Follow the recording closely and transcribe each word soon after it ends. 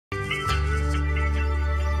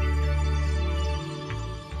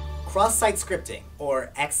Cross-site scripting,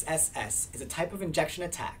 or XSS, is a type of injection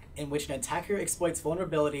attack in which an attacker exploits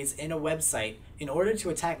vulnerabilities in a website in order to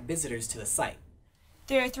attack visitors to the site.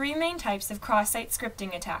 There are three main types of cross-site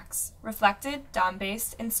scripting attacks: reflected,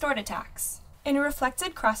 DOM-based, and stored attacks. In a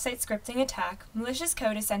reflected cross-site scripting attack, malicious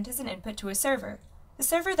code is sent as an input to a server. The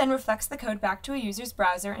server then reflects the code back to a user's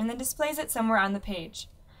browser and then displays it somewhere on the page.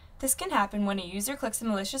 This can happen when a user clicks a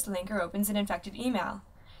malicious link or opens an infected email.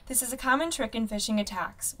 This is a common trick in phishing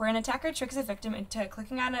attacks, where an attacker tricks a victim into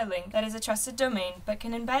clicking on a link that is a trusted domain but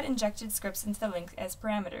can embed injected scripts into the link as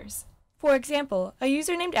parameters. For example, a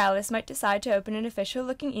user named Alice might decide to open an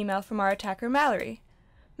official-looking email from our attacker Mallory.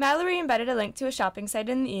 Mallory embedded a link to a shopping site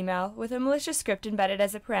in the email with a malicious script embedded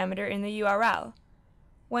as a parameter in the URL.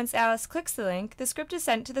 Once Alice clicks the link, the script is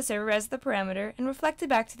sent to the server as the parameter and reflected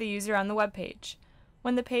back to the user on the web page.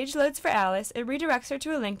 When the page loads for Alice, it redirects her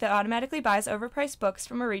to a link that automatically buys overpriced books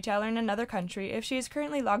from a retailer in another country if she is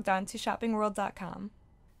currently logged on to shoppingworld.com.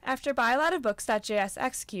 After buyalotofbooks.js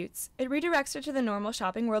executes, it redirects her to the normal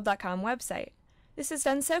shoppingworld.com website. This is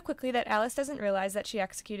done so quickly that Alice doesn't realize that she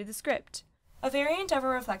executed the script. A variant of a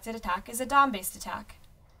reflected attack is a DOM-based attack.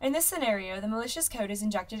 In this scenario, the malicious code is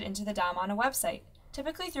injected into the DOM on a website,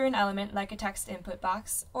 typically through an element like a text input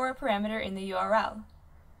box or a parameter in the URL.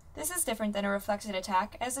 This is different than a reflected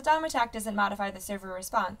attack, as a DOM attack doesn't modify the server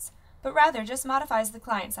response, but rather just modifies the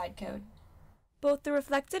client-side code. Both the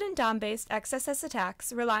reflected and DOM-based XSS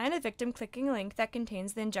attacks rely on a victim clicking a link that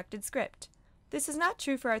contains the injected script. This is not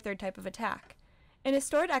true for our third type of attack. In a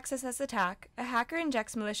stored XSS attack, a hacker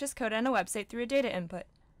injects malicious code on a website through a data input,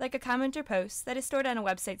 like a comment or post, that is stored on a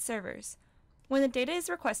website's servers. When the data is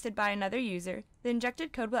requested by another user, the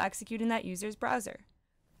injected code will execute in that user's browser.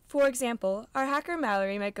 For example, our hacker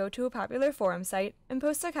Mallory might go to a popular forum site and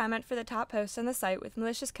post a comment for the top post on the site with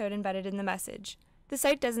malicious code embedded in the message. The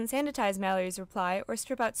site doesn't sanitize Mallory's reply or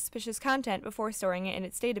strip out suspicious content before storing it in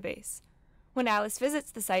its database. When Alice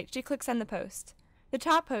visits the site, she clicks on the post. The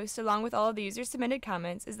top post, along with all of the user submitted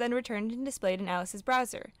comments, is then returned and displayed in Alice's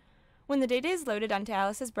browser. When the data is loaded onto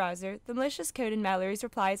Alice's browser, the malicious code in Mallory's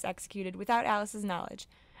reply is executed without Alice's knowledge,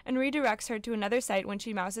 and redirects her to another site when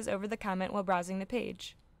she mouses over the comment while browsing the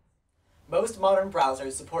page. Most modern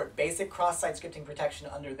browsers support basic cross-site scripting protection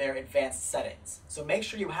under their advanced settings, so make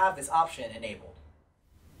sure you have this option enabled.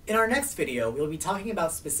 In our next video, we'll be talking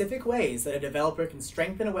about specific ways that a developer can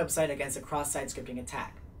strengthen a website against a cross-site scripting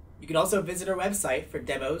attack. You can also visit our website for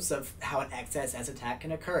demos of how an XSS attack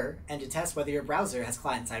can occur and to test whether your browser has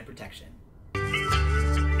client-side protection.